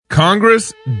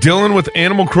Congress dealing with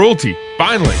animal cruelty.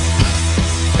 Finally.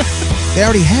 They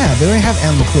already have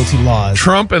animal cruelty laws.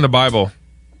 Trump and the Bible.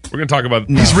 We're going to talk about.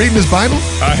 He's reading his Bible?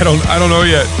 I don't know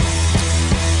yet.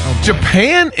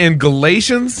 Japan and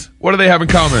Galatians, what do they have in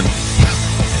common?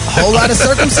 A whole lot of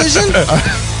circumcision?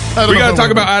 We got to talk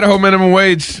about Idaho minimum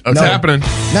wage. It's happening.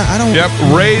 No, I don't. Yep,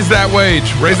 raise that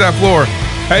wage. Raise that floor.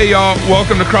 Hey, y'all.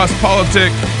 Welcome to Cross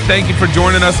Politic. Thank you for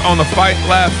joining us on the Fight,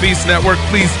 Laugh, Feast Network.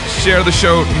 Please share the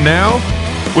show now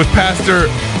with Pastor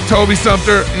Toby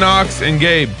Sumter, Knox, and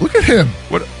Gabe. Look at him.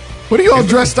 What are you all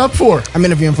dressed up for? I'm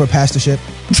interviewing for a pastorship.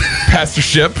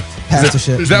 Pastorship?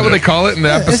 Pastorship. Is that what they call it in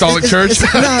the apostolic church?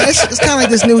 It's kind of like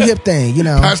this new hip thing, you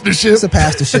know. Pastorship? It's a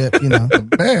pastorship, you know.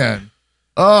 Man.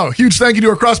 Oh, huge thank you to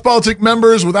our Cross Politic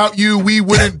members. Without you, we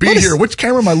wouldn't be here. Which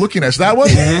camera am I looking at? Is that one?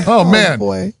 Oh, man.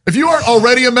 Boy. If you aren't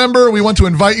already a member, we want to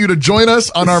invite you to join us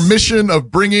on our mission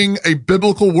of bringing a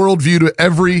biblical worldview to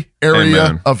every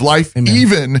area of life,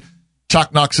 even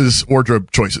Chuck Knox's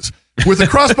wardrobe choices. With a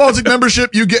Cross Politic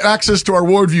membership, you get access to our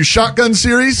Worldview Shotgun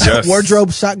series. Yes.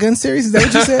 Wardrobe Shotgun series? Is that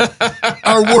what you said?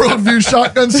 Our Worldview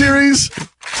Shotgun series.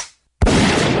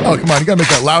 Oh, come on. You got to make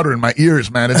that louder in my ears,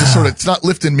 man. It's not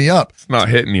lifting me up. It's not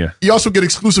hitting you. You also get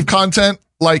exclusive content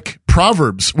like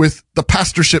Proverbs with the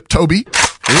pastorship Toby.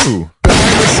 Ooh.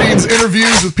 Behind the scenes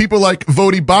interviews with people like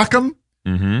Vodi Bakum.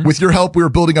 Mm-hmm. With your help, we are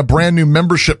building a brand new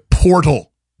membership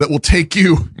portal that will take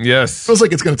you. Yes. Feels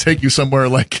like it's going to take you somewhere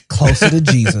like closer to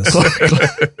Jesus.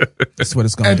 That's what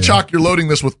it's going to do. And Chalk, you're loading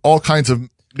this with all kinds of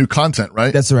new content,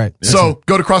 right? That's right. So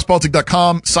go to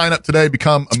crosspolitic.com, sign up today,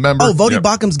 become a member. Oh, Vodi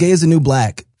Bakum's Gay is the New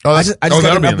Black. Oh, I just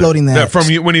got uploading that. Yeah, from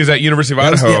when he was at University of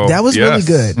Idaho. That was really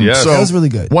good. Yes. So that was really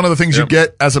good. One of the things you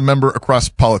get as a member across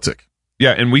Politic.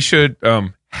 Yeah, and we should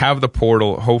have the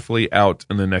portal hopefully out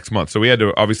in the next month. So we had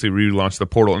to obviously relaunch the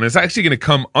portal, and it's actually going to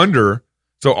come under.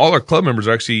 So all our club members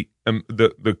are actually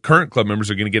the current club members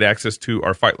are going to get access to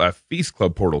our Fight Laugh Feast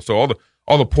Club portal. So all the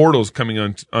portals coming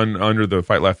under the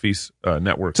Fight Laugh Feast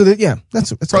network. So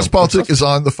that's Cross Politic is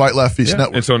on the Fight Laugh Feast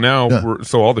network, and so now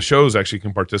so all the shows actually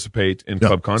can participate in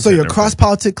club content. So your Cross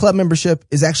Politic club membership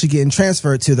is actually getting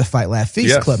transferred to the Fight Laugh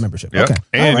Feast club membership. Yeah. Okay,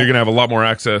 and you're going to have a lot more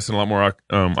access and a lot more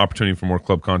opportunity for more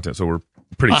club content. So we're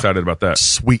pretty excited about that.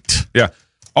 Sweet. Yeah.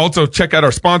 Also check out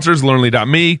our sponsors,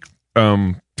 Learnly.me,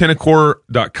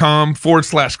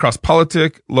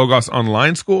 Tennecore.com/crosspolitic, Logos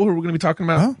Online School, who we're going to be talking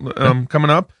about coming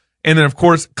up. And then, of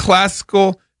course,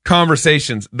 Classical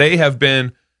Conversations.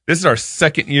 This is our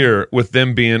second year with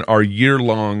them being our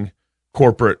year-long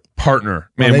corporate partner.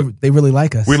 Man, they really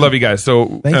like us. We love you guys.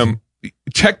 So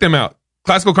check them out.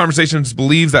 Classical Conversations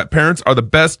believes that parents are the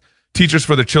best teachers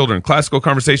for their children. Classical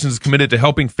Conversations is committed to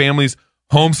helping families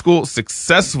homeschool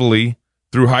successfully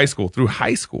through high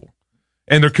school.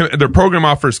 And their program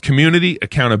offers community,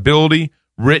 accountability,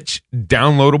 rich,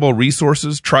 downloadable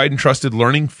resources, tried and trusted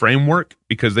learning framework,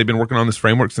 because they've been working on this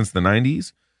framework since the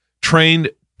 90s, trained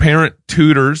parent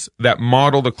tutors that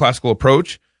model the classical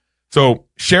approach. So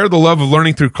share the love of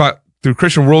learning through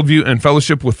Christian worldview and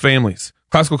fellowship with families.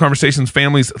 Classical Conversations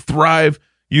families thrive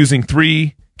using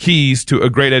 3 keys to a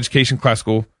great education: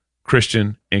 classical,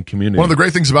 Christian, and community. One of the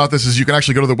great things about this is you can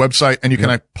actually go to the website and you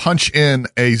can punch in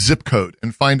a zip code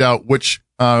and find out which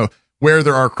where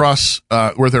there are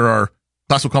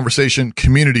Classical Conversation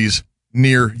communities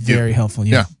near you. Very helpful.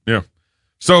 Yeah.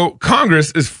 So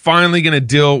Congress is finally going to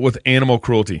deal with animal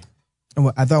cruelty.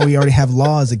 I thought we already have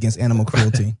laws against animal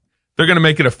cruelty. They're going to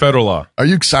make it a federal law. Are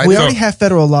you excited? We already have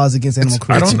federal laws against animal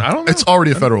cruelty. I don't know. It's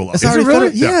already a federal law. It's already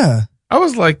really? Yeah. I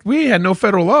was like, we had no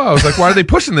federal law. I was like, why are they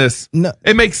pushing this? No.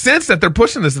 It makes sense that they're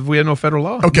pushing this if we had no federal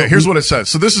law. Okay, here's what it says.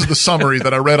 So this is the summary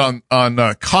that I read on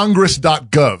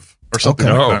congress.gov or something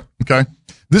like that. Okay.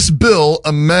 This bill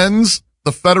amends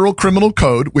the federal criminal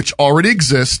code, which already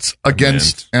exists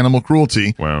against animal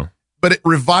cruelty. Wow. But it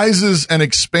revises and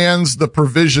expands the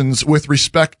provisions with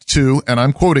respect to, and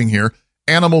I'm quoting here,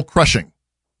 animal crushing.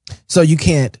 So you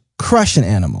can't crush an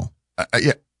animal.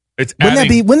 Yeah.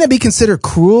 Wouldn't that be considered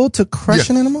cruel to crush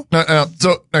an animal? No.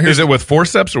 So now is it with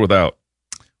forceps or without?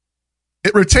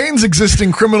 It retains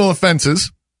existing criminal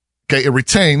offenses. Okay. It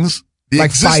retains the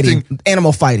existing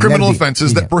animal fighting criminal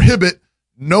offenses that prohibit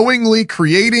knowingly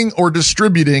creating or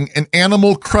distributing an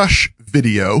animal crush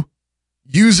video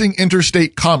using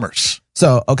interstate commerce.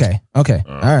 So, okay. All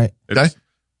right. Okay.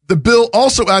 The bill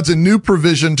also adds a new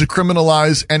provision to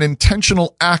criminalize an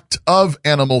intentional act of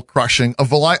animal crushing.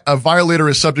 A violator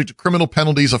is subject to criminal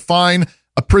penalties, a fine,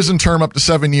 a prison term up to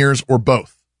 7 years, or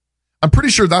both. I'm pretty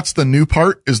sure that's the new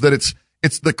part, is that it's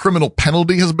the criminal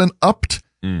penalty has been upped.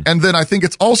 And then I think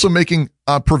it's also making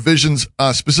provisions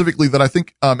specifically that I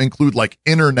think include like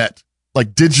internet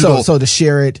like digital. So to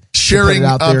share it, sharing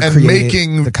to put it out there, and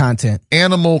making the content.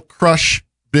 Animal crush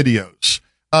videos.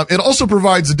 It also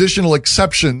provides additional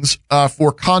exceptions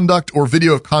for conduct or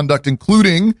video of conduct,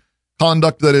 including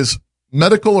conduct that is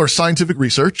medical or scientific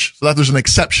research. So that there's an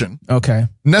exception. Okay.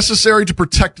 Necessary to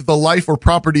protect the life or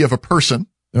property of a person.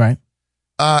 Right.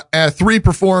 3,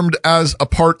 performed as a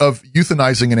part of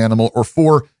euthanizing an animal, or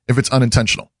 4, if it's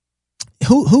unintentional.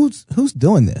 Who's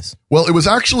doing this? Well, it was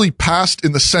actually passed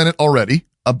in the Senate already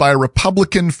by a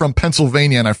Republican from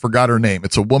Pennsylvania, and I forgot her name.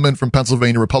 It's a woman from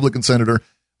Pennsylvania, Republican senator,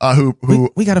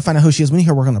 who we got to find out who she is. We need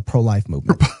her work on the pro-life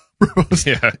movement.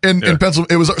 in Pennsylvania.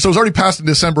 It was already passed in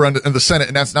December in the Senate,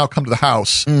 and that's now come to the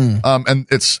House. And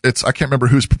it's I can't remember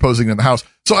who's proposing it in the House.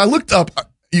 So I looked up.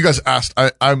 You guys asked.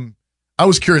 I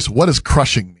was curious. What does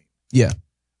crushing mean? Yeah.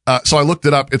 So I looked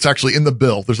it up. It's actually in the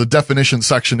bill. There's a definition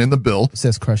section in the bill. It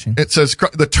says crushing. It says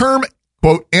the term,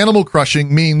 quote, animal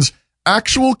crushing means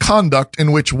actual conduct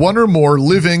in which one or more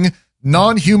living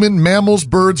non-human mammals,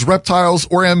 birds, reptiles,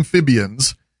 or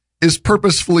amphibians is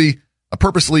purposely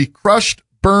crushed,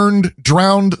 burned,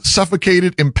 drowned,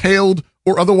 suffocated, impaled,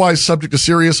 or otherwise subject to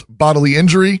serious bodily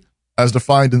injury, as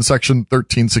defined in section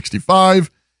 1365,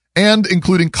 and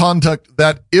including conduct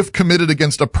that, if committed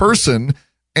against a person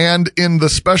and in the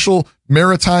special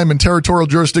maritime and territorial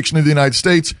jurisdiction of the United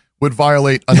States, would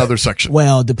violate another section.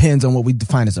 Well, depends on what we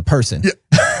define as a person. Yeah.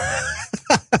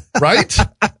 Right?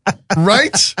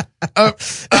 Right?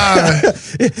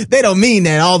 They don't mean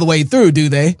that all the way through, do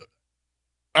they?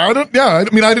 I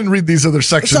didn't read these other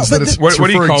sections. What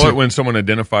do you call it when someone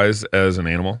identifies as an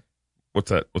animal? What's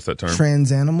that term?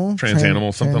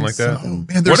 Transanimal, something like that. Oh,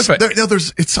 man,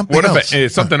 it's something else. What if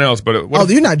it's something else? But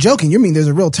you're not joking. You mean there's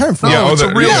a real term for it? Yeah, it's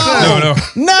a real term.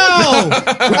 No.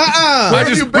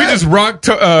 We just rocked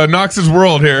Knox's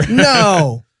world here.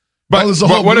 No. But there's a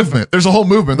whole movement. There's a whole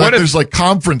movement. There's like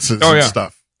conferences and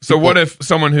stuff. So what if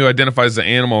someone who identifies as an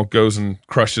animal goes and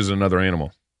crushes another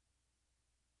animal?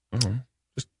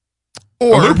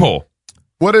 Or a loophole.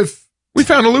 What if we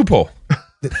found a loophole?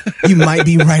 You might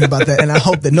be right about that, and I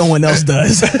hope that no one else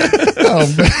does.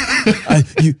 Oh,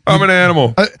 man. I'm an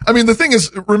animal. I mean, the thing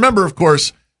is, remember, of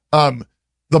course,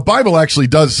 the Bible actually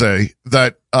does say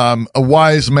that a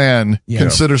wise man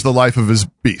considers the life of his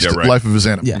beast, the life of his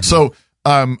animal. Yeah. So,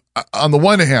 on the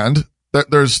one hand,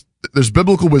 there's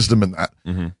biblical wisdom in that.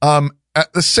 Mm-hmm.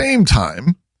 At the same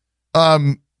time,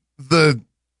 the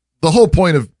whole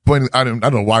point of I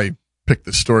don't know why you picked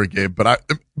this story, Gabe, but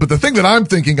the thing that I'm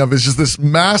thinking of is just this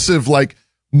massive, like,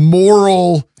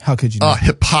 moral how could you not?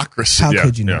 Hypocrisy. How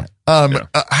could you not?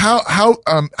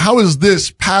 How is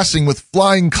this passing with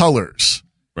flying colors?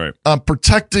 Right.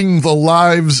 Protecting the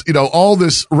lives, all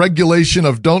this regulation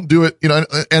of don't do it,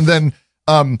 and then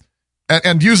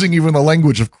and using even the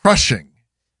language of crushing.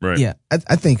 Right. Yeah.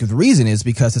 I think the reason is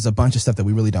because it's a bunch of stuff that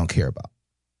we really don't care about.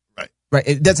 Right.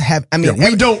 It doesn't have,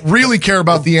 we don't really care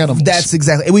about the animals. That's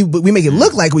exactly, we make it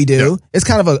look like we do. Yeah. It's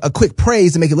kind of a quick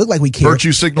praise to make it look like we care.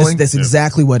 Virtue signaling. That's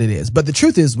exactly what it is. But the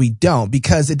truth is we don't,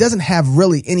 because it doesn't have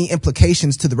really any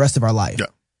implications to the rest of our life.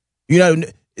 Yeah.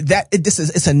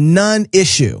 It's a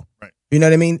non-issue. Right. You know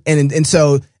what I mean? And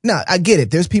so, no, I get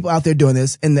it. There's people out there doing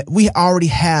this, and we already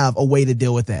have a way to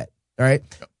deal with that. All right.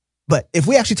 Yeah. But if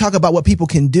we actually talk about what people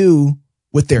can do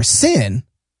with their sin,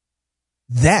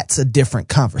 that's a different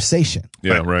conversation.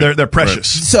 Yeah, right. They're precious.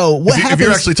 Right. So what happens if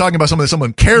you're actually talking about something that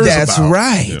someone cares about? That's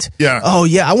right. Yeah. Oh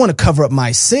yeah, I want to cover up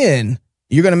my sin.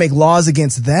 You're going to make laws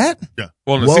against that? Yeah.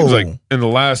 Well, and it seems like in the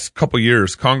last couple of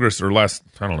years, Congress, or I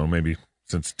don't know, maybe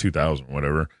since 2000,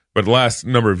 whatever, but the last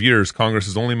number of years, Congress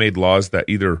has only made laws that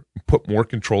either put more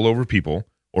control over people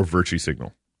or virtue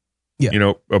signal.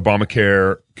 Yeah.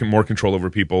 Obamacare, more control over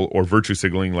people, or virtue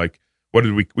signaling. Like, what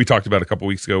did we talked about a couple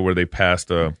weeks ago where they passed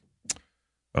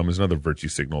there's another virtue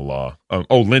signal law.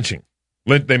 Lynching.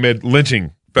 They made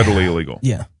lynching federally illegal.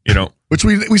 Yeah. Which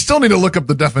we still need to look up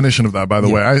the definition of that, by the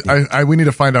way. We need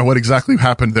to find out what exactly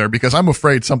happened there, because I'm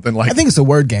afraid something like, I think it's a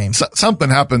word game. Something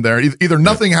happened there. Either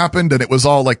nothing happened and it was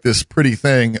all like this pretty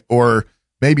thing, or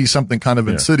maybe something kind of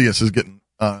insidious is getting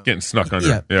snuck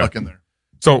under. Stuck in there.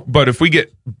 So, but if we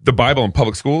get the Bible in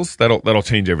public schools, that'll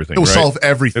change everything. It'll solve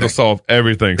everything. It'll solve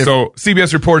everything. So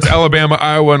CBS reports Alabama,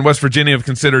 Iowa, and West Virginia have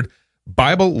considered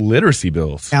Bible literacy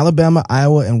bills. Alabama,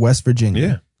 Iowa, and West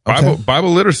Virginia. Yeah. Okay. Bible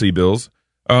literacy bills.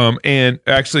 And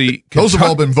actually, those have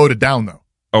all been voted down, though.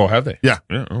 Oh, have they? Yeah.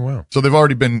 Oh, wow. So they've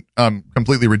already been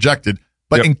completely rejected.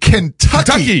 But in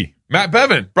Kentucky,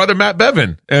 Brother Matt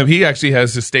Bevin, he actually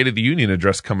has his State of the Union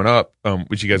address coming up,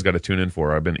 which you guys got to tune in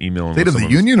for. I've been emailing. State of the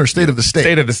Union or State of the State?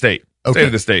 State of the State. Okay. State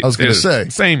of the State. I was going to say.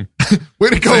 Same. Way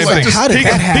to go. How did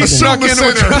that happen? He's stuck in.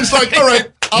 He's like, all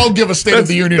right. I'll give a State of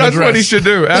the Union That's address. what he should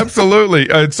do.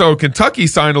 Absolutely. So Kentucky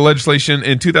signed a legislation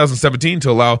in 2017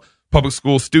 to allow public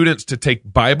school students to take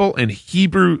Bible and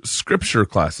Hebrew scripture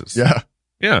classes. Yeah.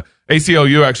 Yeah.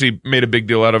 ACLU actually made a big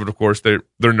deal out of it. Of course, they're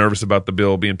nervous about the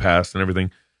bill being passed and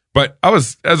everything. But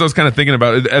as I was kind of thinking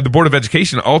about it, the Board of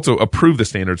Education also approved the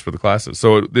standards for the classes.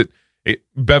 So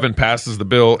Bevin passes the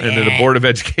bill, and then the Board of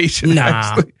Education.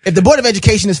 Actually. If the Board of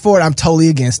Education is for it, I'm totally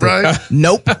against it. Right.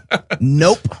 Nope.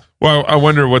 Well, I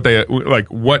wonder what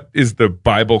is the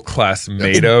Bible class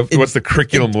made of? What's the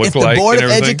curriculum look like? If the Board of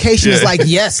Education is like,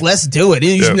 yes, let's do it.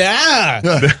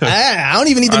 I don't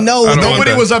even need to know.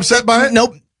 Nobody was upset by it?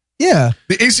 Nope. Yeah.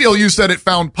 The ACLU said it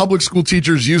found public school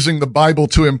teachers using the Bible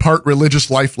to impart religious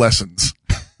life lessons.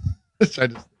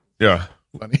 Yeah.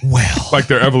 Funny. Well. Like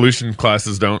their evolution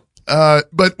classes don't.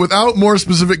 But without more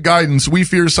specific guidance, we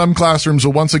fear some classrooms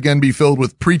will once again be filled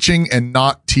with preaching and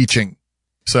not teaching,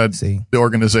 said the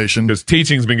organization. Because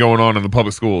teaching's been going on in the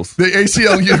public schools. The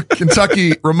ACLU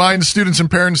Kentucky reminds students and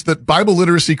parents that Bible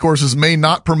literacy courses may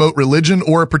not promote religion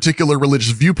or a particular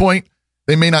religious viewpoint.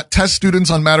 They may not test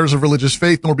students on matters of religious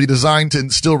faith, nor be designed to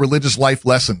instill religious life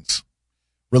lessons.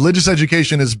 Religious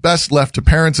education is best left to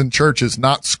parents and churches,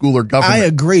 not school or government. I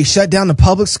agree. Shut down the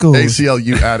public schools.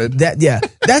 ACLU added.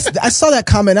 I saw that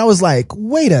comment. I was like,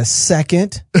 wait a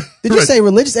second. Did you say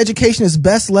religious education is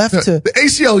best left to the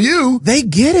ACLU? They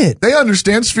get it. They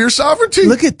understand sphere sovereignty.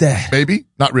 Look at that. Maybe.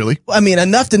 Not really. I mean,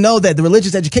 enough to know that the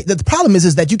religious education, the problem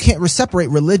is that you can't separate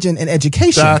religion and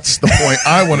education. That's the point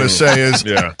I want to say is,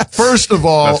 first of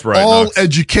all, all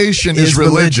education is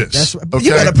religious. That's right. Okay?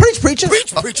 You got to preach, preacher.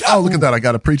 Preach. Oh, look at that. I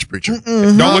got to preach, preacher.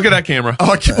 Mm-hmm. Don't look at that camera.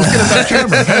 Oh, I keep looking at that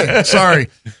camera. Hey, sorry.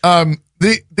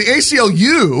 The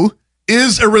ACLU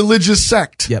is a religious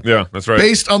sect. Yep. Yeah, that's right.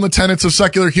 Based on the tenets of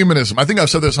secular humanism. I think I've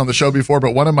said this on the show before,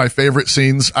 but one of my favorite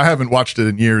scenes, I haven't watched it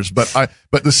in years, but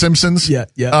The Simpsons. Yeah.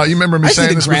 You remember me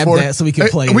saying this grab before? That so we can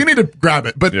play it. We need to grab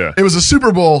it, but it was a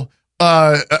Super Bowl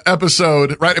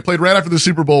episode, right? It played right after the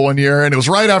Super Bowl one year, and it was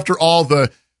right after all the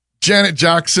Janet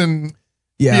Jackson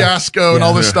fiasco and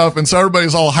all this stuff, and so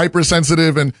everybody's all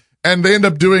hypersensitive, and they end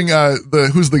up doing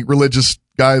who's the religious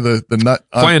guy, the nut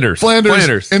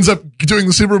Flanders ends up doing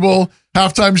the Super Bowl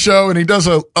halftime show, and he does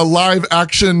a live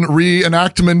action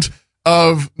reenactment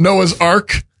of Noah's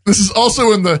Ark. This is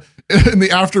also in the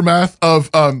aftermath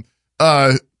of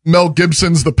Mel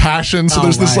Gibson's The Passion. So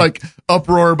there's this like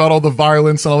uproar about all the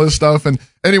violence and all this stuff. And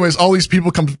anyways, all these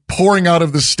people come pouring out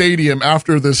of the stadium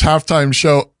after this halftime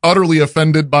show, utterly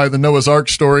offended by the Noah's Ark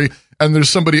story. And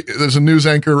there's a news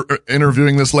anchor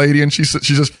interviewing this lady, and she's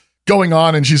just going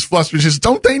on, and she's flustered. She says,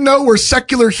 "Don't they know we're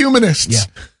secular humanists?"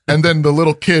 Yeah. And then the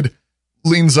little kid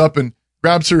leans up and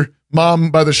grabs her mom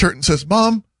by the shirt and says,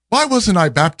 "Mom, why wasn't I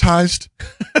baptized?"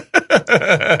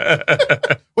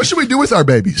 What should we do with our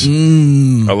babies?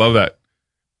 I love that.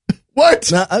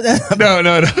 What? No.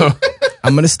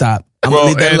 I'm going to stop. I'm going to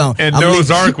leave that alone. And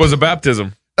Noah's Ark was a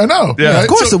baptism. I know. Yeah. Right? Of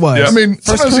course it was. Yeah. I mean,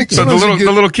 sometimes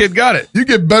the little kid got it. You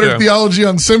get better theology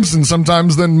on Simpsons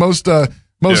sometimes than most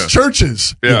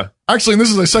churches. Yeah. Actually, and this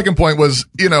is a second point was,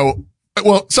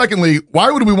 secondly,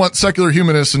 why would we want secular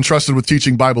humanists entrusted with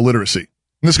teaching Bible literacy?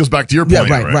 And this goes back to your point.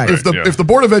 Yeah, right. If the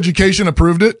Board of Education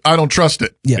approved it, I don't trust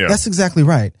it. Yeah, that's exactly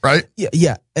right. Right?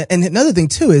 Yeah. And another thing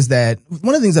too is that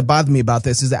one of the things that bothered me about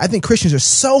this is that I think Christians are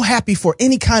so happy for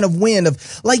any kind of win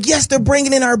of like, yes, they're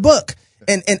bringing in our book.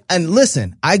 And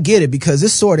listen, I get it because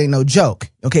this sword ain't no joke.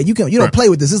 Okay. You don't play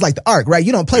with this. It's like the Ark, right?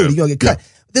 You don't play with it. You're going to get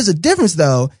cut. There's a difference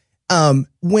though.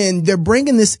 When they're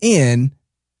bringing this in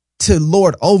to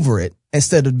lord over it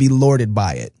instead of be lorded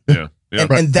by it. Yeah. Yeah,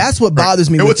 and that's what bothers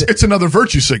me. It's another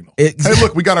virtue signal. Hey,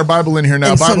 look, we got our Bible in here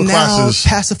now. Bible classes.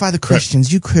 Pacify the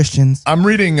Christians, you Christians. I'm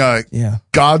reading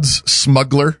God's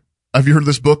Smuggler. Have you heard of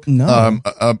this book? No.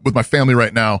 With my family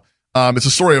right now. It's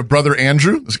a story of Brother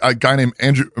Andrew, a guy named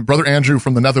Brother Andrew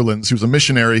from the Netherlands. He was a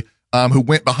missionary who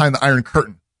went behind the Iron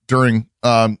Curtain during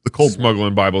the Cold War.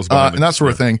 Smuggling Bibles. And that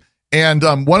sort of thing. And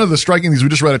one of the striking things, we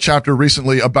just read a chapter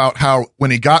recently about how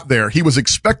when he got there, he was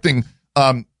expecting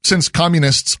since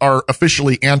communists are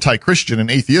officially anti-Christian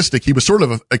and atheistic, he was sort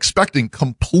of expecting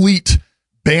complete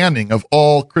banning of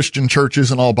all Christian churches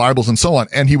and all Bibles and so on.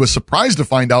 And he was surprised to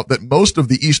find out that most of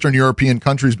the Eastern European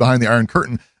countries behind the Iron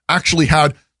Curtain actually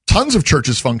had tons of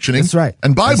churches functioning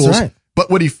and Bibles. That's right.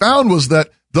 But what he found was that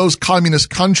those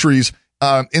communist countries,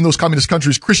 in those communist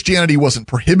countries, Christianity wasn't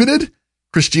prohibited.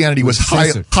 Christianity was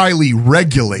highly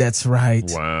regulated. That's right.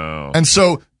 Wow. And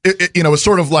so, it's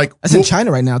sort of like that's in China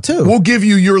right now too. We'll give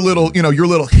you your little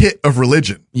hit of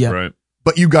religion. Yeah. Right.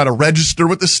 But you got to register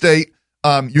with the state.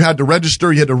 You had to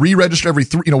register. You had to re-register every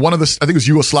one of the, I think it was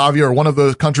Yugoslavia or one of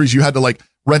the countries. You had to like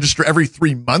register every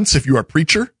 3 months if you are a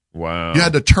preacher. Wow. You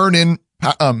had to turn in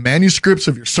manuscripts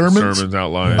of your sermons. Sermons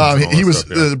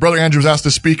outlines. Brother Andrew was asked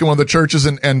to speak in one of the churches,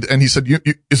 and he said,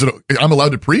 I'm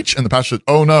allowed to preach? And the pastor said,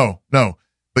 oh, no.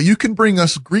 But you can bring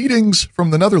us greetings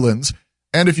from the Netherlands.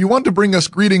 And if you want to bring us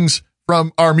greetings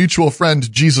from our mutual friend,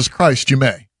 Jesus Christ, you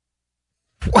may.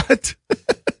 What?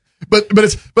 But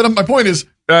my point is,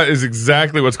 that is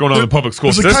exactly what's going on in the public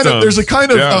school system. There's a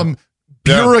kind of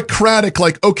bureaucratic,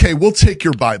 like, okay, we'll take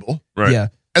your Bible. Right. Yeah.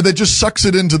 And that just sucks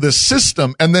it into this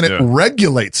system, and then it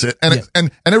regulates it. And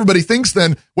and everybody thinks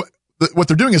then what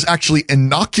they're doing is actually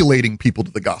inoculating people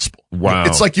to the gospel. Wow.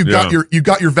 It's like you got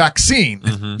your vaccine.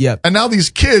 Mm-hmm. Yeah. And now these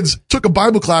kids took a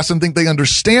Bible class and think they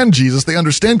understand Jesus, they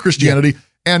understand Christianity,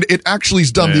 and it actually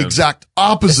has done the exact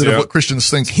opposite of what Christians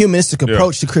think. Humanistic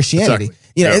approach to Christianity. Exactly.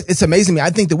 You know, it's amazing to me. I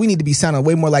think that we need to be sounding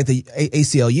way more like the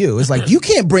ACLU. It's like, you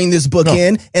can't bring this book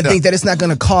in and think that it's not going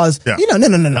to cause,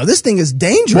 no. This thing is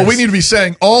dangerous. Well, we need to be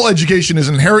saying all education is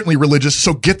inherently religious,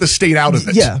 so get the state out of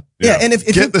it. Yeah. And if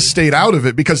get the state out of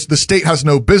it, because the state has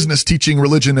no business teaching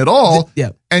religion at all.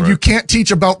 And you can't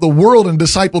teach about the world and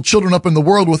disciple children up in the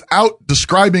world without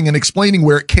describing and explaining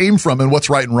where it came from and what's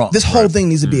right and wrong. This whole thing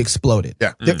needs to be exploded.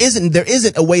 Yeah. There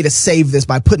isn't a way to save this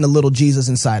by putting a little Jesus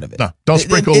inside of it. No, don't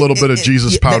sprinkle a little bit of Jesus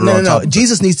powder on top of it.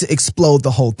 Jesus needs to explode the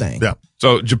whole thing. Yeah.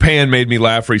 So Japan made me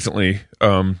laugh recently.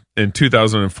 In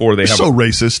 2004, they have so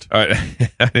racist.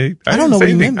 I don't know what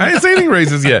you mean. I didn't say anything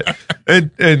racist yet.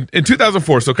 And in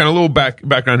 2004, so kind of a little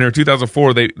background here. In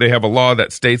 2004, they have a law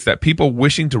that states that people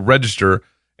wishing to register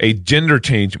a gender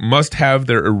change must have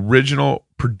their original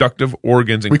productive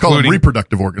organs, we call them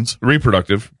reproductive organs.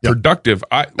 Productive. They're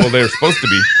supposed to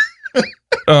be.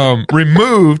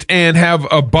 Removed and have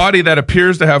a body that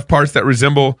appears to have parts that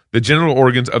resemble the genital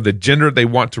organs of the gender they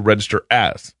want to register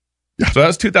as. Yeah. So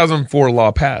that's 2004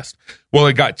 law passed. Well,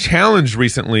 it got challenged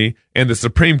recently, and the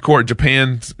Supreme Court,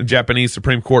 Japanese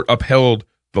Supreme Court, upheld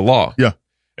the law. Yeah.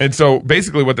 And so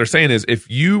basically what they're saying is if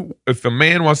a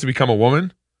man wants to become a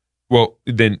woman, well,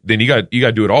 then you got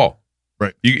to do it all.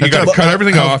 Right. You got to cut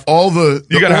everything off. All the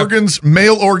organs,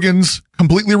 male organs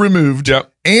completely removed.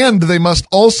 Yep. And they must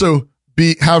also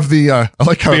have the I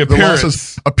like how the law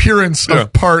says appearance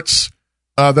of parts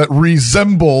that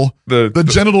resemble the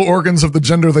genital organs of the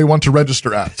gender they want to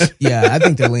register as. Yeah, I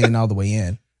think they're leaning all the way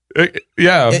in.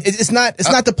 It's not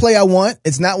the play I want.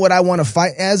 It's not what I want to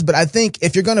fight as. But I think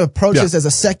if you're going to approach this as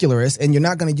a secularist and you're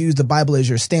not going to use the Bible as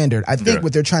your standard, I think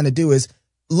what they're trying to do is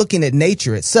looking at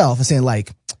nature itself and saying,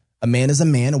 like, a man is a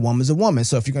man, a woman is a woman.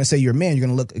 So if you're going to say you're a man, you're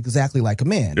going to look exactly like a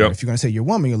man. Yep. Or if you're going to say you're a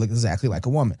woman, you'll look exactly like a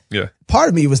woman. Yeah. Part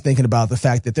of me was thinking about the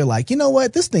fact that they're like, you know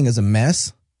what? This thing is a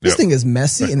mess. This thing is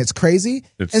messy and it's crazy.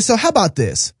 And so how about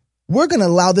this? We're going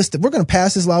to we're going to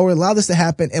pass this law. We're going to allow this to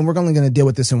happen. And we're only going to deal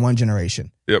with this in one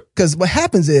generation. Yep. Because what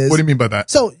happens is. What do you mean by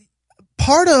that? So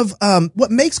part of,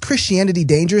 what makes Christianity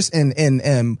dangerous and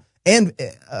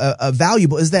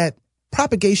valuable is that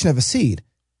propagation of a seed.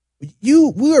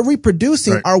 We are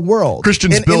reproducing our world.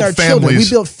 Christians build our families. Children. We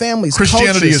build families.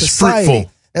 Christianity culture, is society.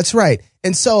 fruitful. That's right.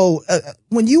 And so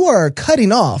when you are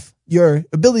cutting off your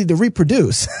ability to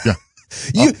reproduce,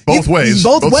 both ways,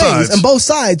 and both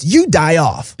sides, you die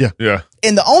off. Yeah.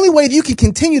 And the only way that you can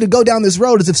continue to go down this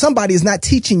road is if somebody is not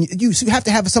teaching you. So you have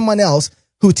to have someone else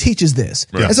who teaches this.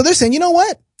 Right. And so they're saying, you know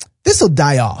what? This will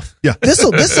die off. Yeah. This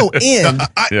will end.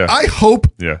 I hope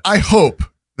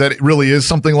that it really is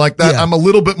something like that. I'm a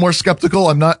little bit more skeptical.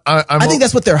 I think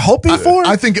that's what they're hoping for.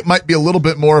 I think it might be a little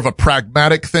bit more of a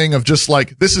pragmatic thing of just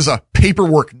like, this is a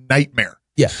paperwork nightmare.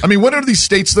 Yeah. I mean, what are these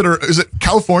states that is it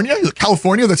California? Is it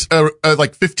California that's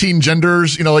like 15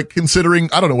 genders, like considering,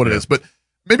 I don't know what it is, but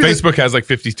maybe Facebook has like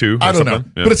 52. I don't know.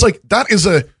 Yeah. But it's like, that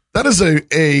is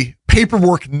a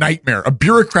paperwork nightmare, a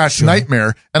bureaucrat's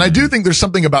nightmare. And I do think there's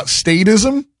something about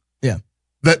statism. Yeah.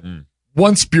 That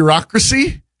wants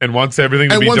bureaucracy. And wants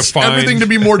everything to be defined. Everything to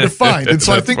be more defined. And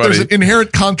so I think there's an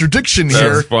inherent contradiction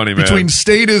here between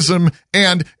statism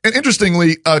and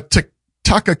interestingly,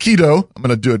 Takakido, I'm going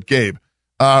to do it, Gabe,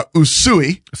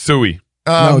 Usui.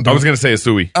 I was going to say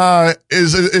Usui.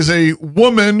 Is a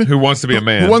woman who wants to be a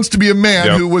man.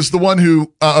 Who was the one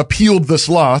who appealed this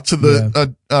law to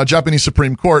the Japanese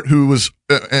Supreme Court, who was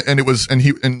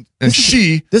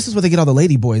she. This is what they get all the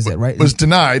lady boys at, right? Was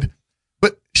denied.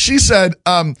 But she said,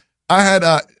 what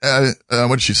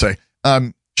did she say?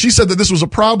 She said that this was a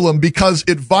problem because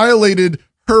it violated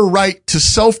her right to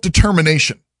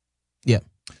self-determination. Yeah.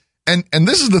 And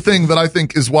this is the thing that I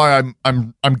think is why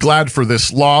I'm glad for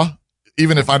this law,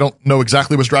 even if I don't know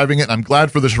exactly what's driving it. I'm glad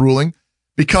for this ruling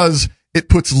because it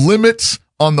puts limits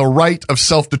on the right of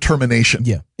self-determination.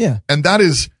 Yeah. Yeah. And that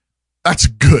is That's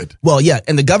good. Well, yeah,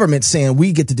 and the government's saying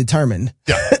we get to determine.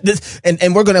 Yeah. this,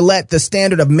 and we're going to let the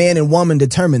standard of man and woman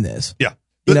determine this. Yeah.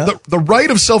 You know? The right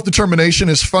of self-determination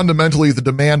is fundamentally the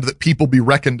demand that people be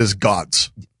reckoned as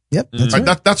gods. Yep. That's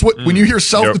right. That's what, when you hear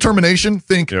self-determination,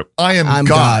 think, I'm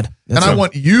God. And I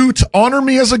want you to honor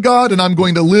me as a God, and I'm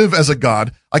going to live as a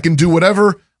God. I can do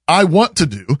whatever I want to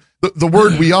do. The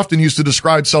word we often use to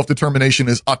describe self-determination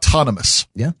is autonomous.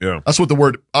 Yeah. That's what the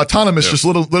word autonomous just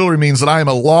literally means, that I am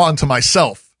a law unto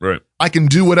myself. Right. I can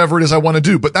do whatever it is I want to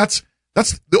do. But that's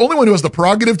the only one who has the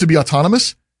prerogative to be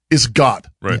autonomous is God.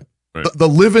 Right. Right. The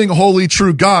living, holy,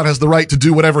 true God has the right to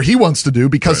do whatever he wants to do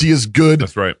because he is good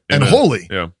That's right. and holy.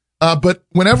 Yeah. But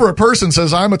whenever a person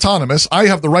says, I'm autonomous, I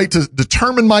have the right to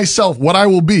determine myself what I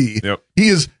will be. Yep.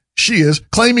 She is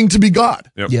claiming to be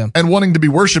God Yep. and wanting to be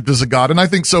worshiped as a God. And I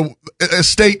think so. A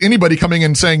state, anybody coming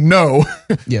in saying no,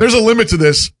 there's a limit to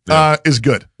this, is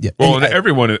good. Yeah. Well, and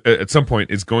everyone at some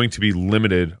point is going to be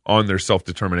limited on their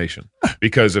self-determination,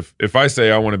 because if I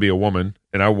say I want to be a woman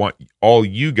and I want all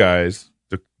you guys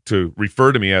to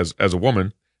refer to me as a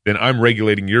woman, then I'm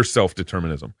regulating your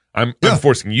self-determinism. I'm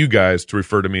forcing you guys to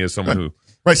refer to me as someone who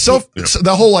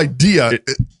The whole idea,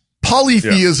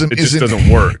 polytheism just doesn't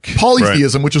work.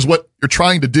 Polytheism, which is what you're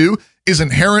trying to do, is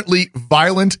inherently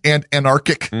violent and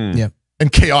anarchic and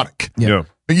chaotic. Yeah.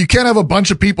 You can't have a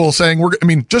bunch of people saying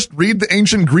just read the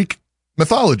ancient Greek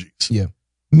mythologies. Yeah.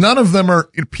 None of them are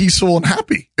peaceful and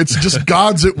happy. It's just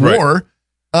gods at war.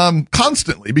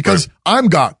 Constantly, because I'm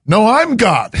God. No, I'm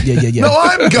God. Yeah. No,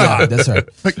 I'm God. That's right.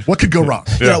 Like, what could go wrong?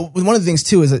 You know, one of the things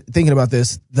too is thinking about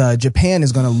this, Japan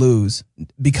is going to lose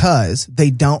because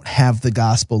they don't have the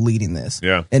gospel leading this.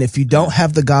 Yeah. And if you don't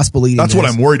have the gospel leading That's this,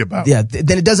 what I'm worried about. Yeah.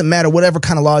 Then it doesn't matter whatever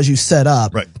kind of laws you set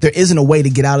up. Right. There isn't a way to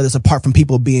get out of this apart from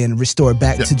people being restored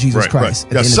back to Jesus Christ.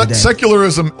 At the end of the day.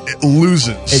 Secularism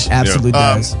loses. It absolutely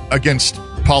does. Against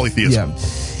polytheism.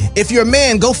 Yeah. If you're a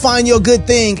man, go find your good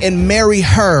thing and marry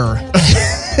her.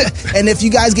 And if you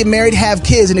guys get married, have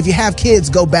kids. And if you have kids,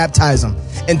 go baptize them.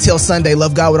 Until Sunday,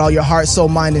 love God with all your heart, soul,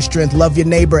 mind, and strength. Love your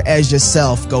neighbor as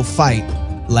yourself. Go fight,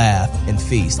 laugh, and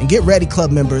feast. And get ready,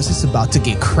 club members. It's about to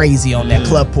get crazy on that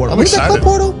club portal. I'm excited. That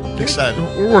club portal? Excited.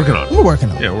 We're working on it. We're working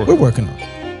on it. Yeah, we're working on it.